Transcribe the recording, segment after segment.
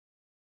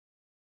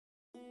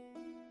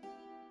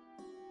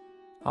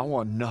I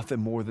want nothing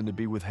more than to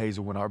be with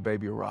Hazel when our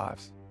baby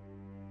arrives.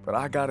 But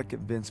I gotta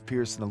convince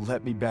Pearson to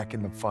let me back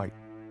in the fight.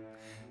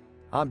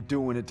 I'm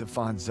doing it to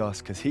find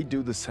Zus, because he'd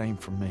do the same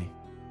for me.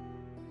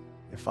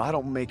 If I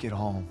don't make it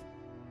home,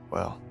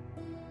 well,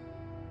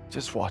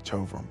 just watch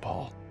over him,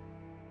 Paul.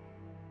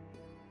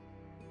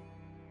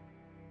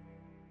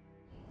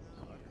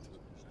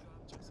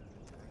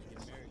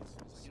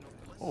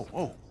 Oh,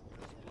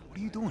 what are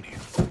you doing here?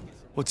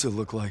 What's it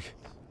look like?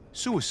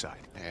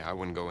 Suicide. Hey, I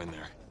wouldn't go in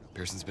there.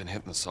 Pearson's been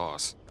hitting the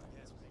sauce.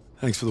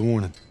 Thanks for the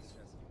warning.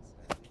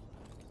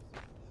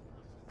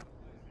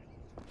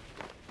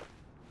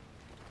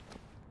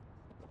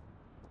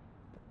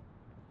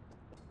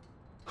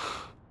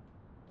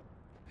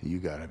 You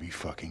gotta be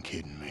fucking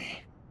kidding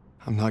me.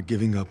 I'm not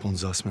giving up on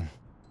Zussman.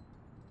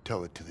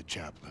 Tell it to the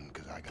chaplain,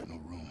 because I got no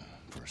room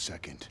for a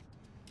second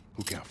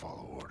who can't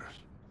follow orders.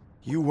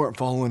 You weren't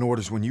following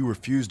orders when you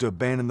refused to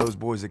abandon those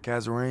boys at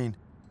Kazarine.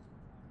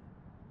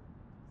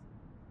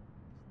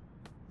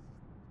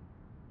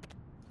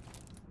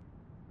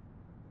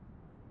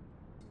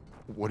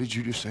 What did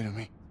you just say to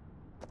me?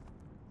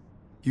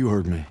 You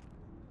heard me.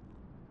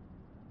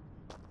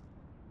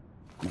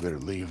 You better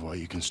leave while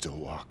you can still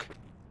walk.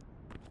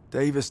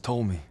 Davis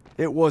told me.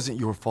 It wasn't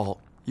your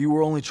fault. You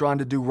were only trying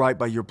to do right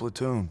by your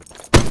platoon.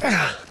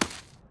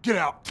 Get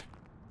out!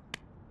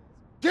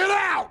 Get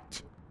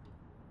out!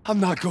 I'm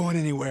not going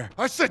anywhere.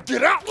 I said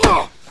get out!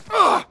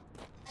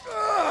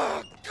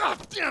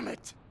 God damn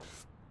it!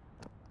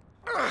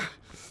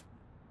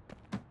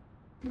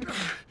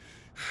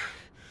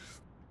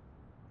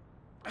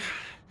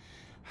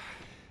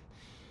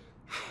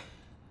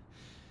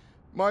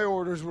 My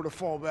orders were to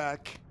fall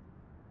back,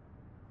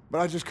 but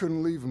I just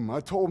couldn't leave them. I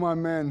told my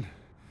men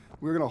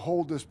we were gonna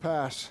hold this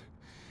pass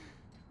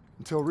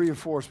until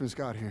reinforcements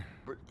got here,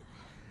 but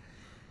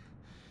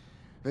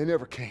they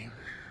never came.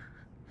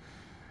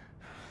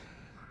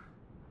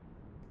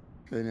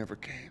 They never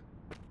came.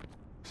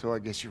 So I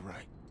guess you're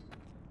right.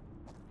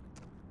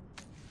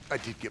 I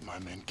did get my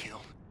men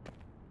killed.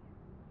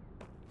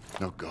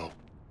 Now go.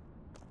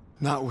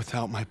 Not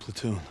without my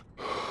platoon.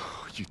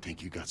 You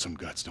think you got some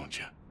guts, don't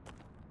you?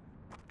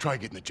 Try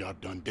getting the job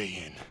done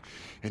day in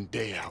and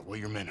day out while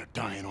your men are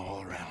dying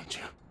all around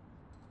you.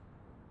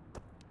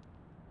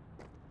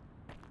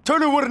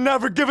 Turner would have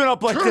never given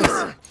up like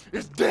Turner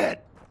is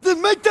dead!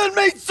 Then make that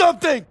mean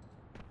something!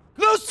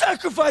 No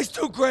sacrifice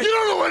too great! You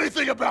don't know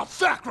anything about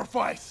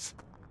sacrifice!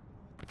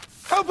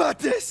 How about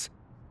this?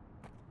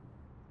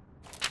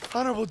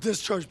 Honorable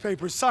discharge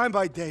papers signed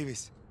by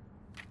Davis.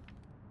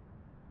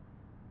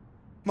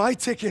 My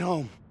ticket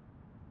home.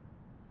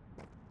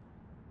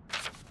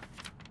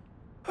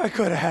 I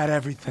could have had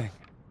everything.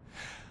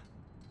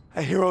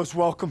 A hero's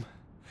welcome,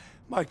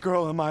 my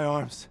girl in my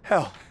arms,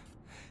 hell,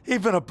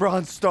 even a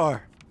Bronze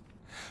Star.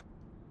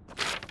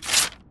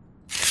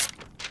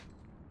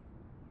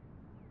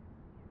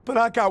 But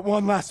I got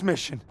one last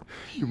mission.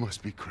 You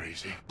must be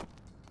crazy.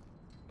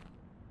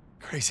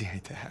 Crazy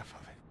ain't the half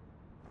of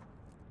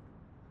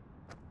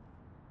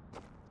it.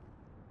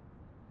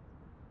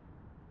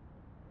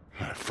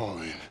 All right,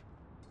 fall in.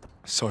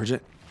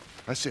 Sergeant?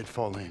 I said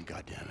fall in,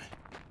 goddammit.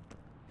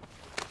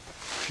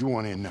 If you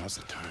want in, now's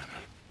the time.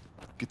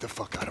 Get the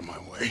fuck out of my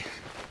way.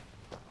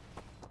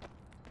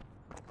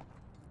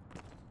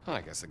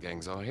 I guess the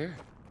gang's all here.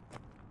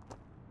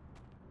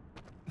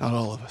 Not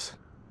all of us.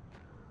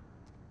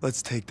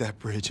 Let's take that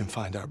bridge and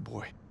find our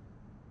boy.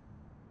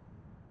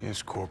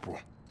 Yes, Corporal.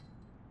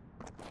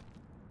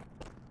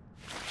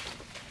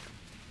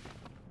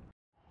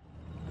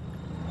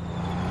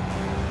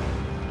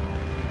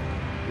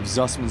 If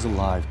Zussman's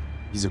alive,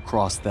 he's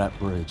across that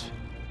bridge.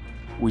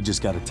 We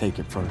just gotta take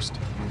it first.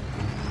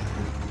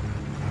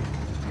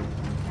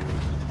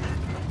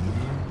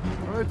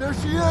 All right, there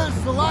she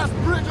is, the last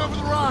bridge over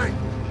the Rhine.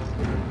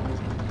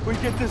 We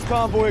get this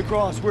convoy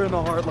across, we're in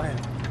the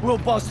heartland. We'll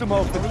bust them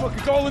open. Look,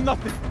 it's all or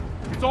nothing.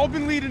 It's all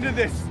been leading to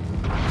this.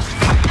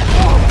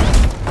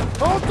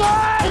 Hold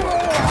tight!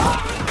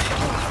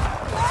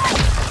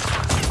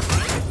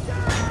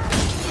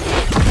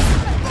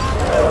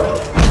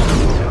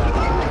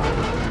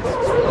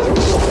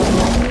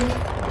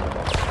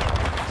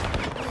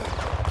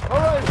 All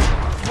right,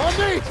 on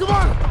me, come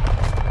on!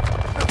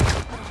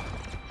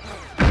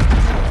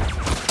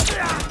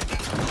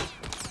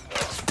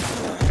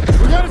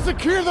 We gotta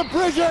secure the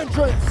bridge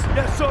entrance!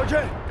 Yes,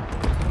 Sergeant!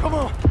 Come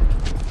on!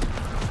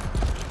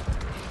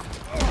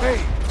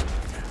 Hey,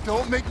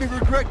 don't make me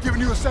regret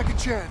giving you a second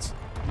chance.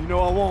 You know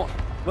I won't.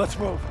 Let's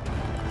move.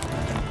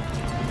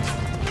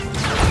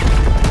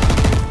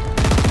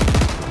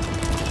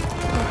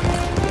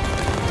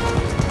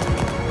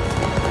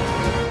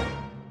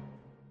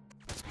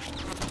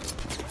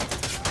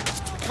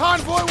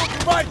 Convoy will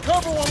provide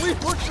cover while we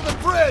push to the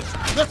bridge.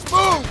 Let's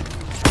move!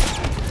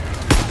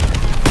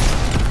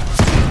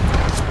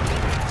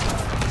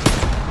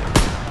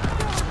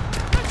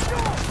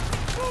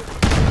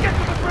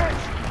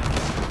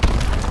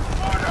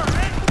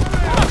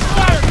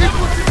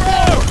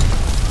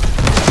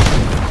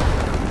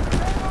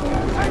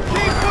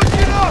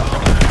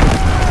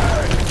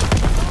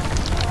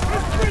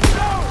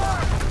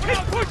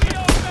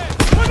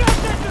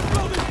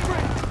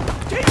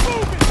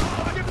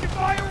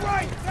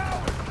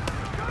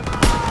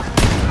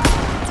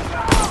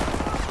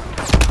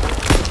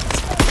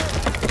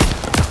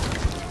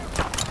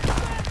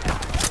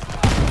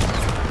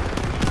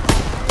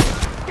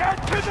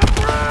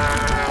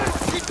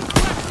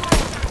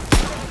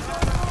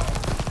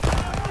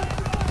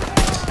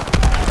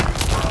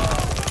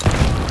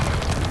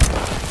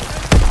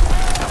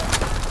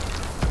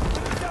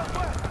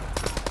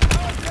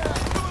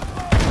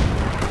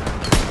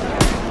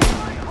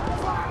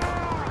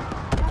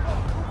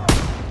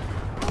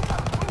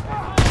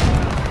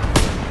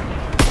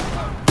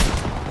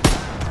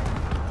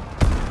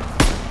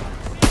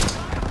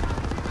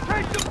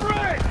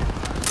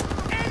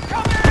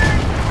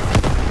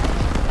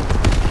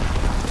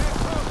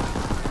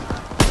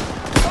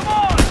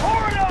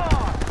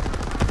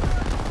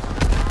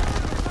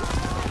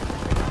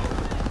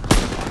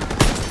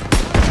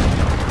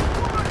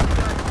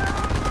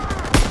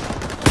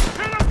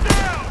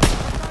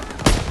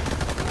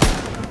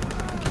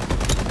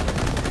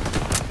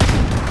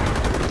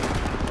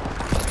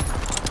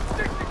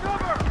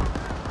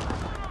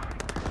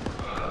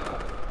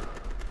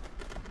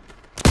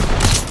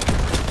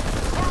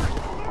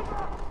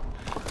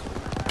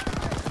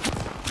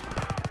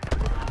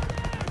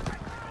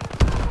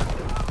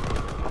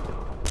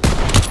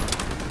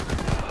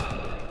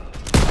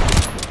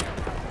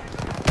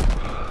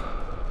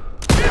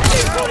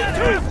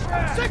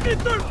 Second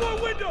and third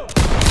floor window!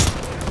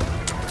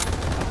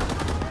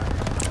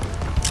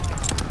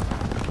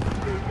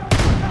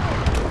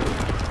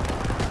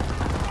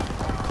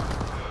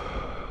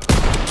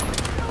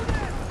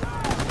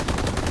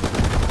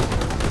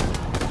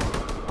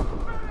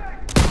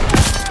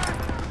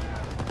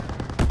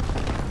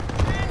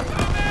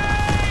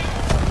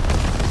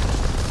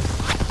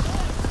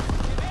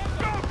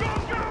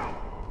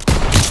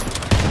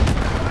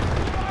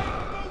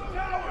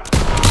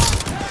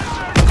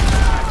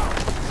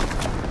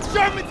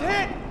 Sherman's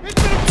hit!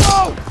 Into the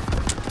flow!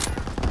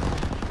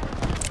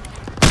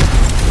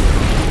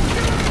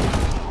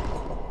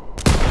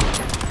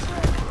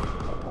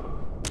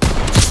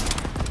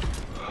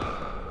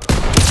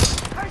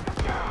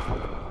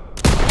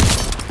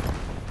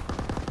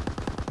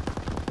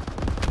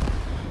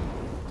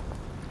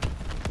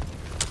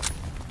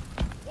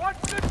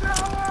 Watch the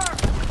tower!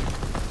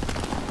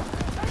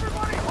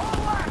 Everybody hold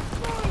back!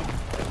 Move!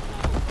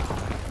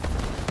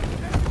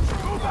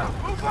 Move up!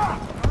 Move up!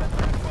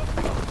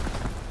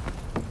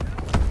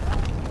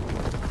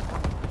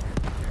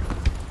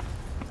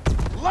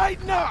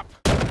 Lighten up!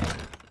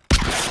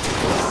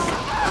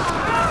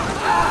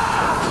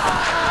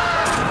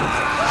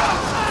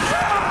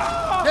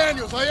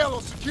 Daniels,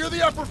 Aiello, secure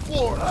the upper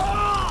floor.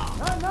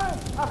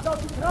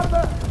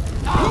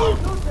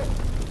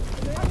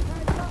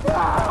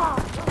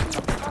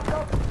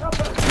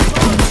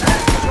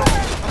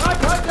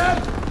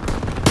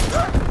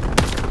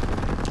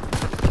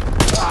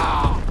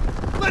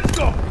 Let's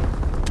go!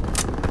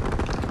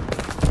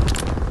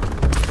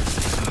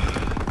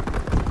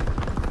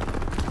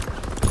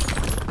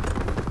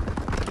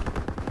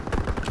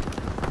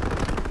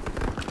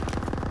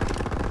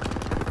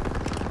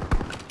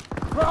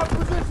 Ground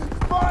position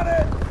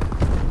spotted!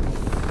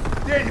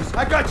 Daniels,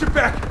 I got your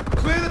back.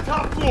 Clear the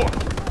top floor.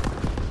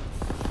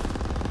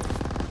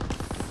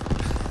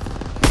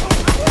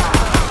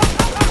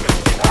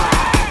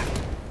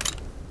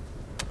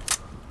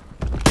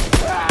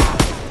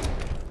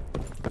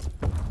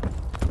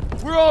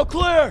 We're all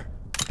clear.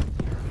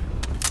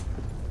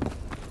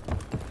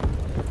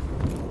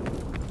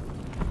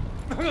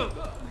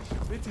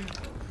 Bitte.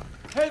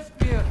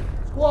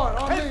 Squad,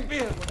 on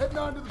me. We're heading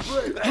on to the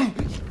bridge.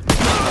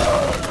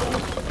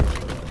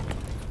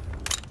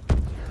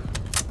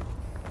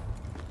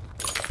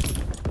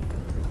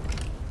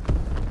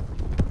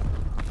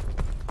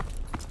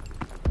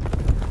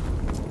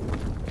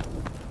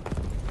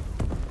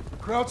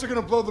 Krauts are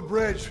gonna blow the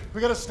bridge.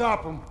 We gotta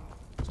stop them.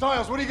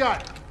 Stiles, what do you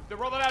got? They're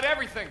rolling out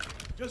everything.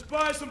 Just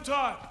buy some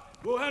time.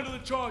 We'll handle the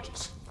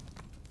charges.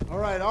 All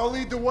right, I'll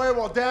lead the way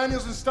while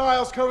Daniels and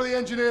Stiles cover the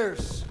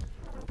engineers.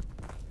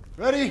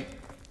 Ready?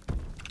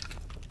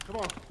 Come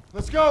on,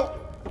 let's go!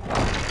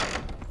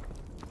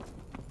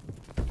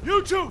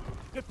 You two,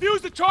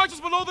 defuse the charges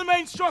below the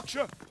main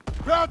structure.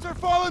 Krauts are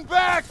falling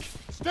back!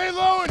 Stay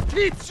low and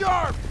keep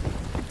sharp!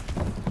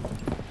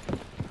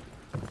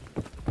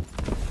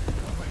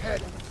 Up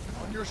ahead,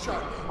 on your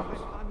shot.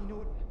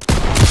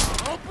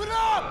 Open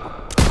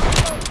up!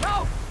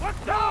 No! Let's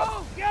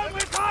go! Get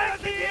with fire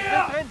in the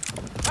air!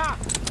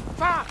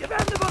 Fahr!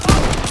 Gewende bereit!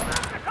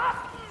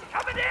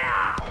 Kommen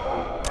her!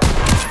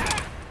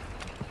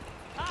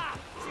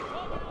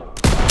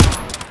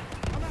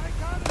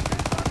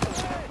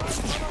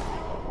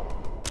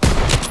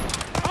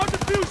 I'll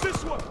defuse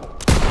this one!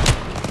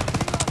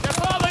 They're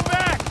falling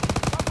back!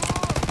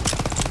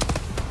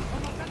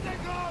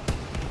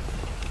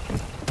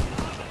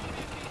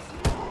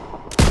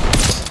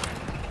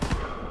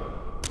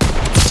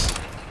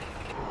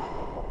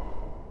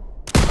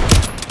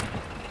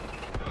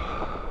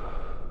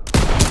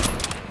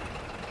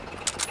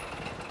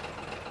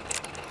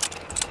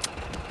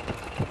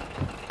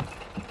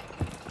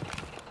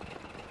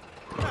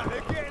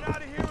 They're getting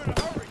out of here in a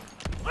hurry!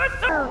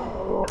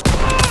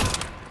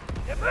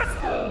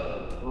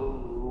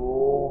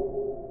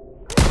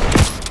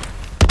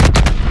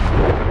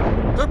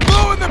 They're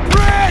blowing the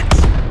bridge!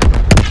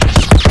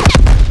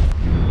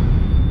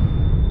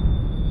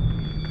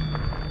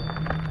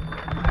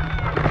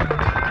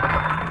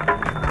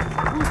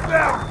 Who's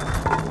down?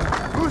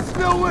 Who's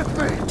still with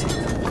me?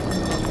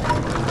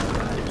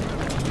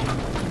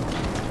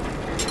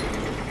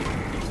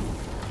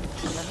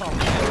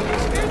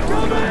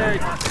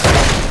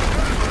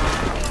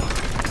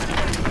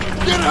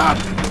 Get up!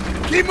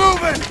 Keep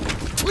moving!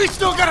 We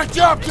still got a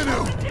job to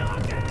do!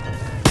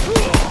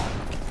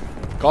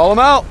 Call him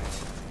out.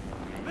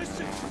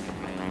 Listen!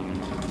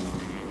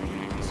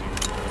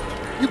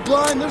 You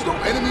blind? There's no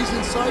enemies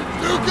in sight.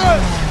 Do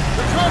good!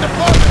 They're trying to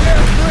blow the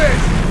damn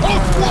bridge!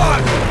 Whole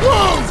squad!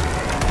 Move!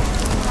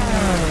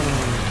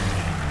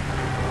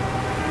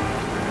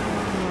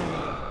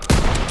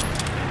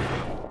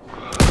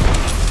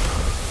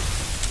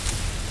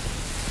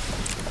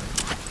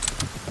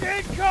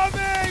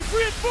 Incoming!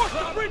 Reinforce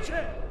the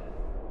bridgehead!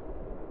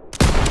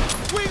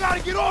 We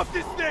gotta get off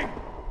this thing!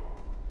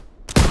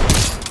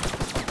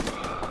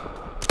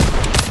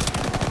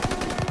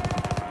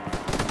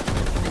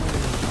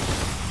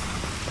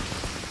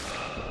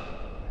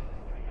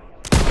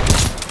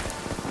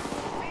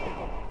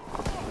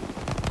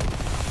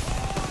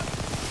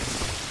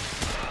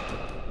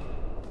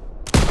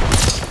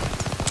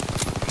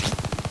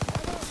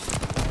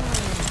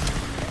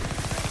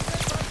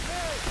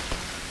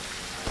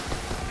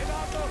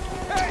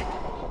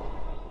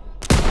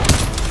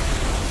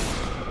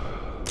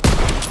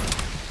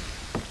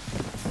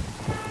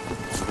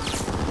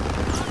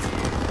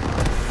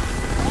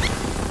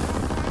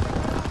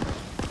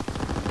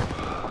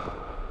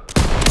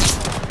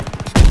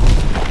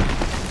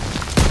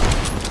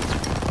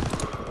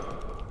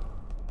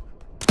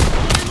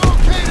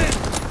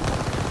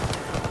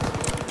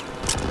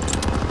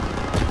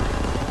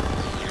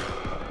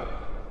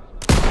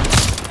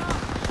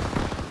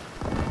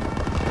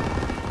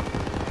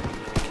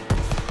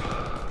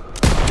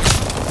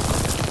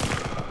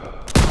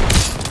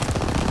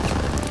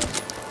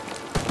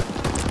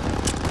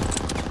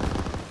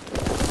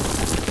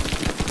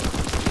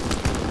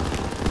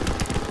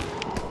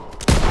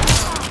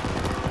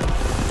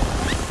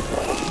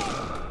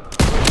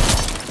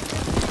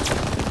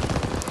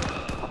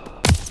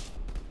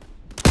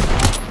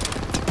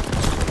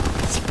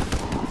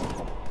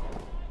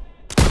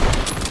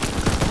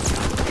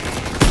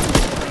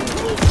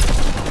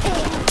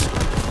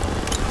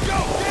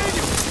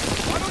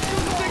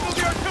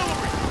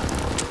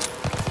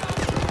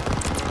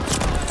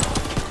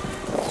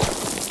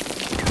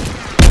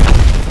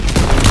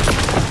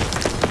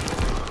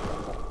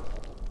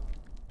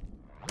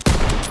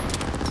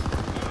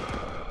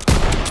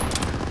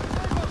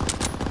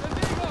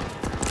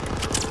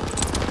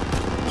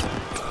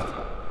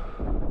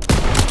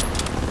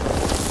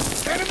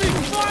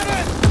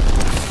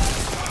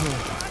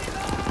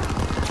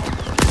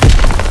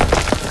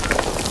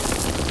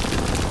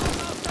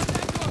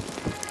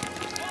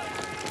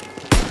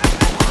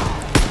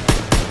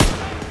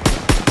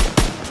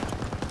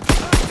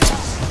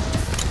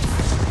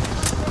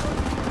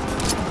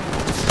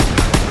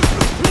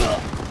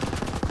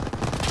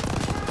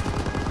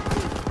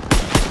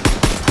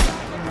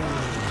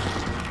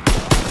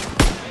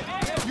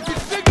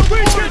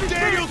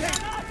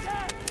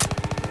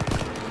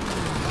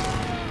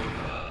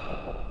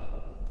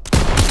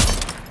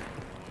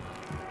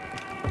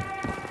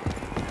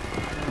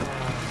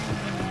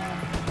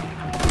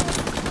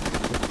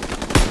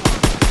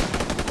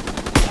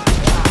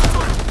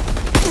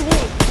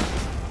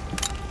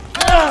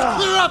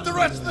 out the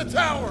rest of the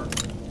tower!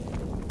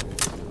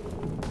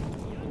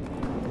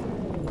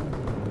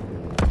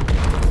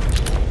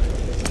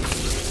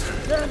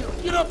 Daniel,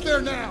 get up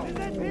there now!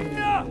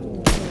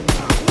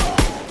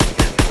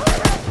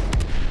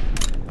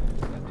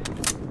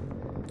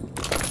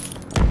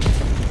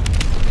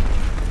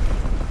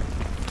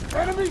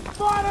 Enemy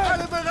spotted!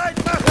 Alle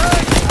bereit machen!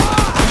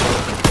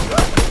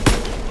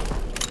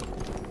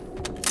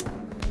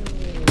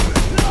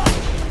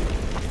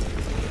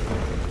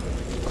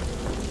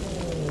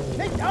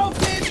 Nicht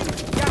aufgeben!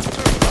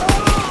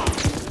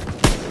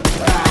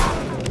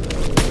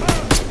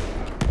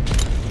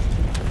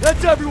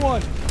 That's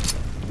everyone!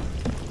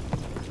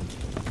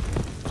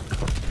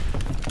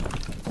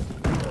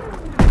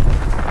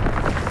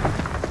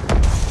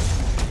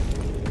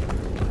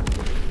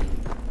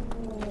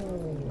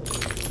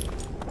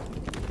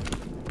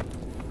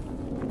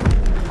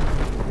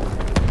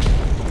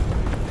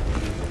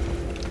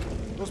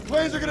 Those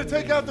planes are gonna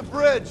take out the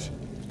bridge!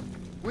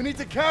 We need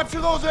to capture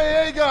those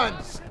AA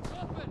guns!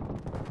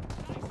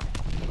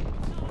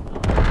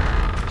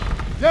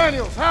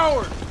 Daniels,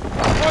 Howard!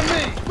 On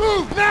me!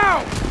 Move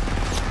now!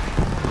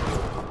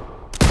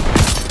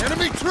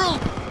 Enemy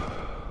troop!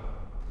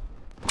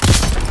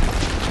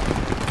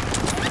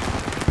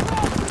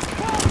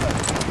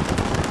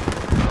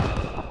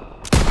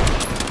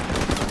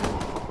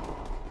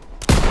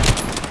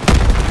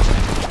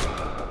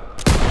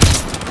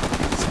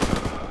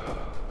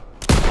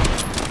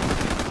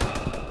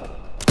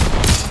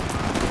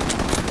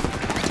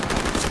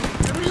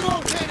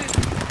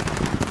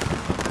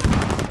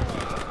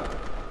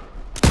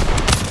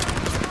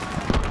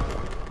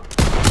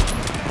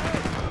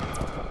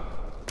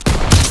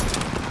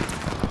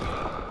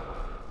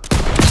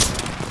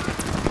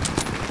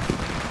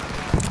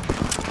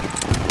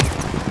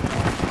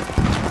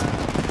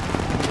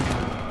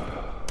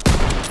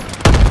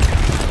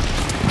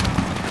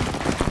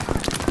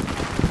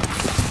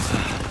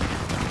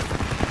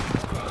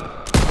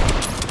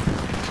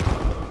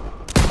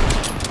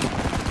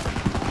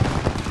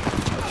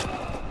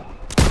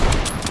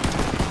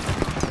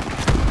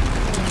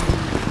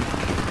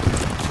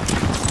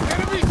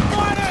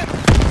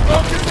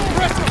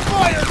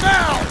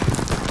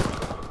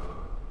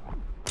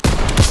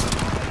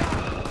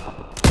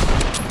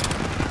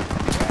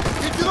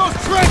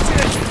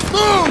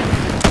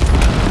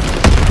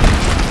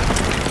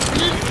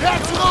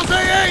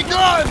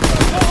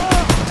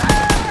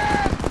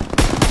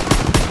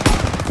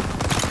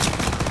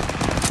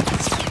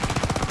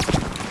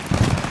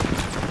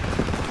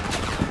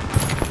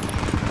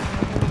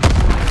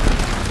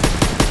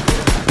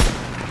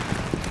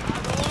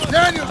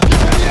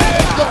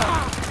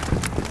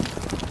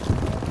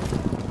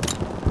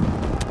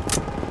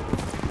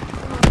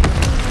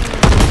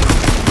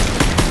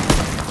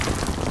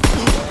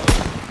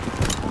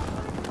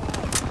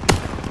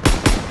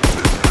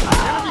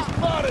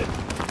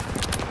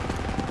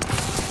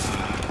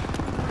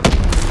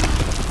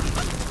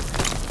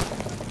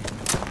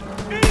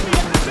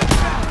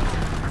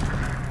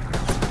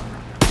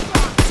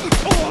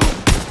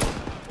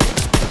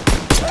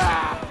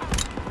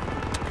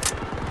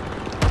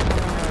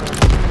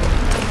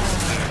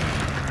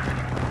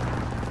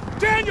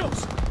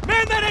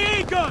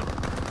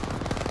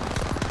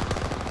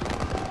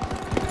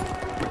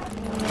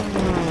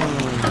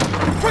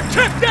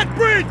 Protect that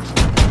bridge!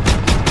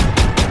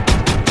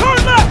 Turn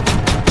left!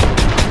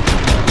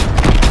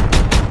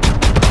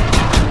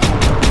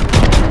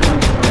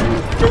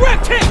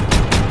 Direct hit!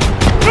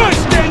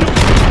 Nice, Daniel!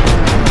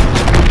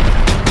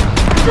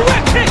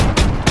 Direct hit!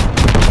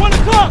 1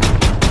 o'clock!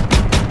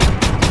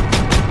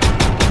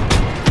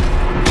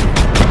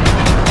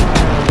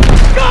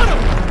 Got him!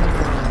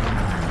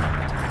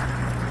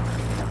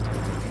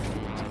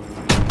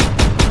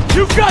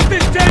 You got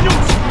this,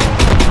 Daniels!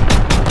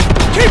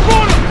 Keep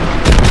on him!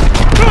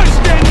 Nice,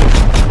 Daniels!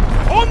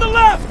 On the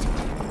left!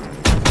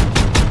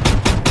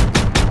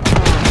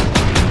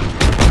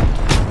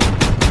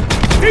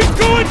 He's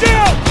going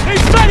down! They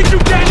sighted you,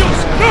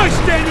 Daniels! Nice,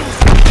 Daniels!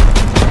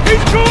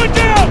 He's going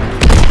down!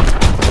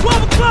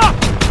 12 o'clock!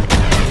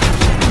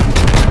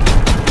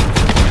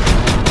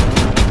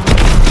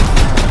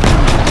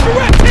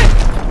 Direct hit!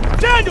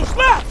 Daniels,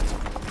 left!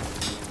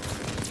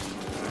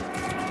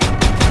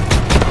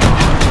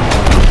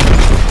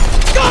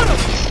 Got him!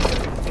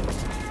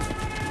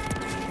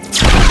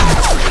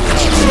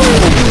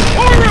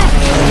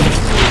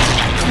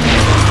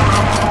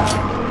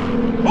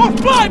 Our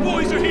fly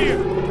boys are here!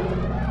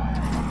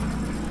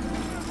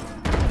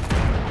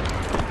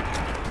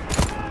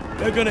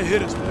 They're gonna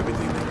hit us with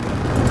everything they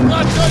got.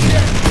 Not done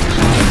yet!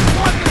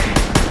 One minute!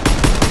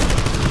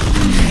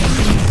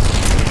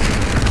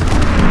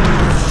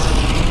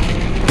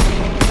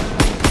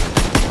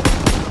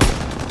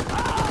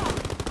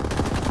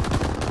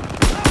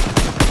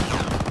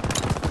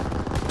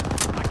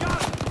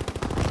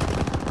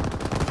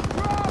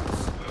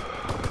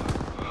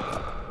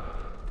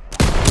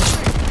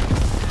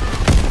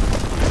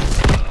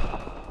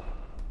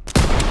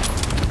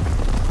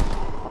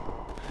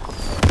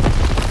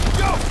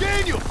 Yo,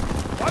 Daniel!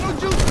 Why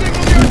don't you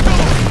signal your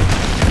door?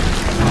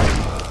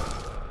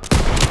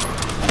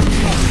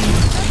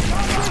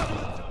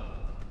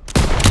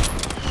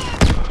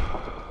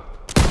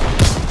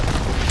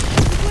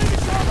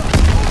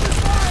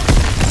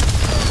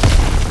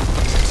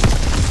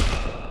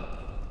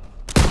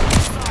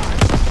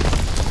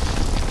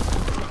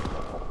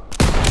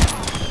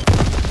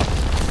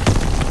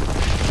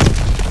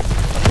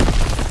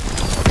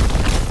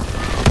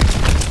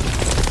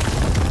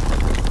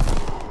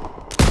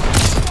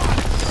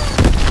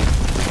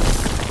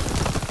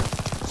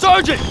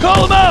 Sergeant,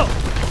 call him out!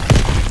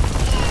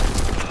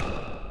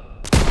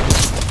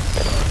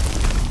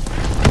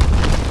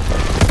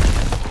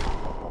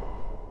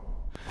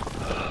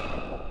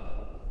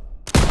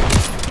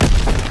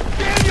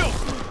 Daniel!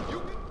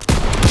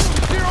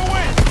 Zero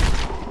in!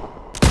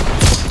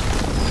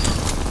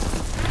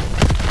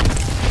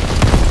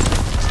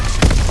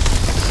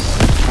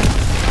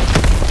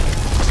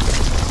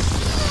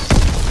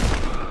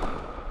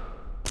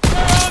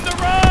 They're on the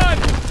run!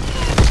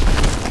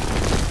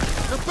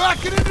 They're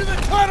backing into the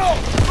tunnel!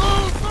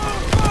 Move,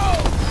 move,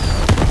 move!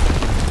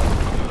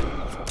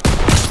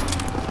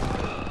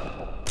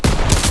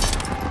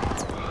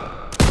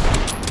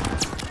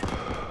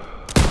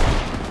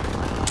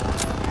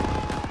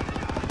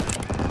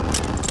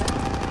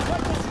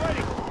 Rifles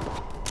ready!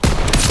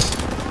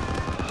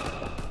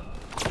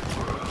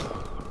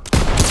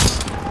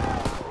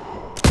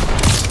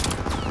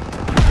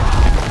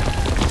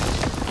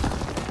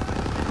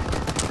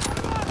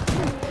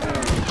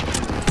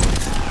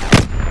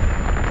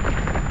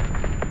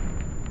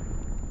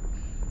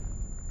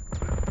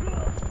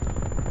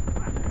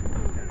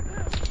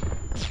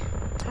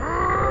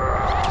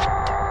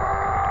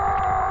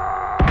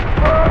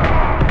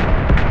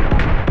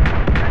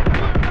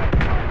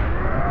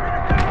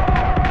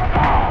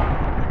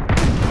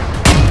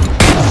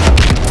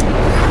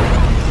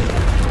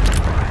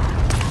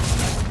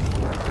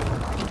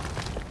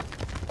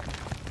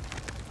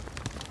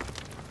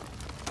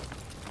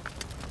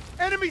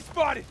 Enemy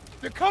spotted!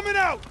 They're coming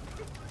out!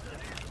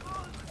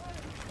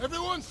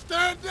 Everyone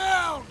stand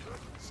down!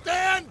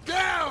 Stand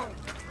down!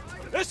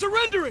 They're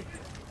surrendering!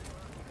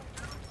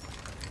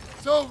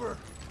 It's over.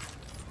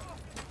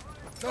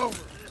 It's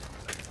over.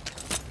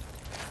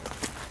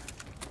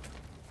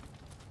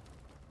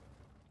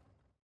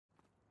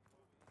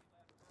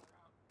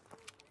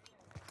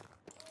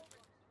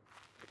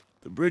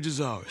 The bridge is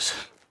ours.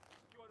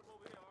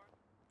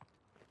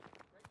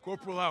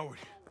 Corporal Howard.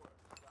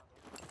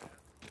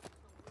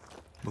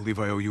 Believe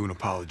I owe you an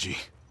apology.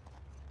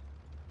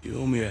 You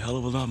owe me a hell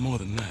of a lot more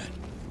than that.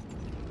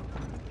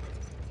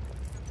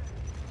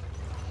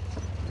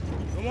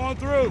 Come on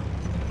through.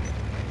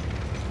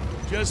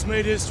 Just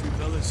made history,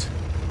 fellas.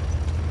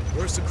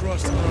 First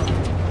across the Rhine.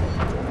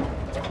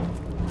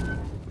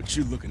 What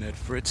you looking at,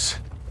 Fritz?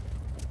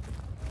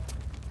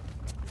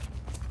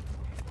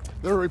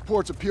 There are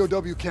reports of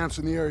POW camps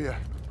in the area.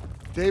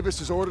 Davis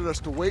has ordered us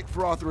to wait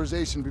for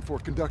authorization before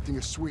conducting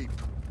a sweep.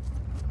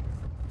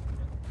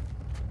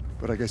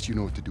 But I guess you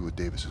know what to do with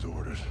Davis's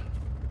orders.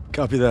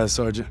 Copy that,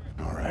 Sergeant.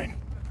 All right.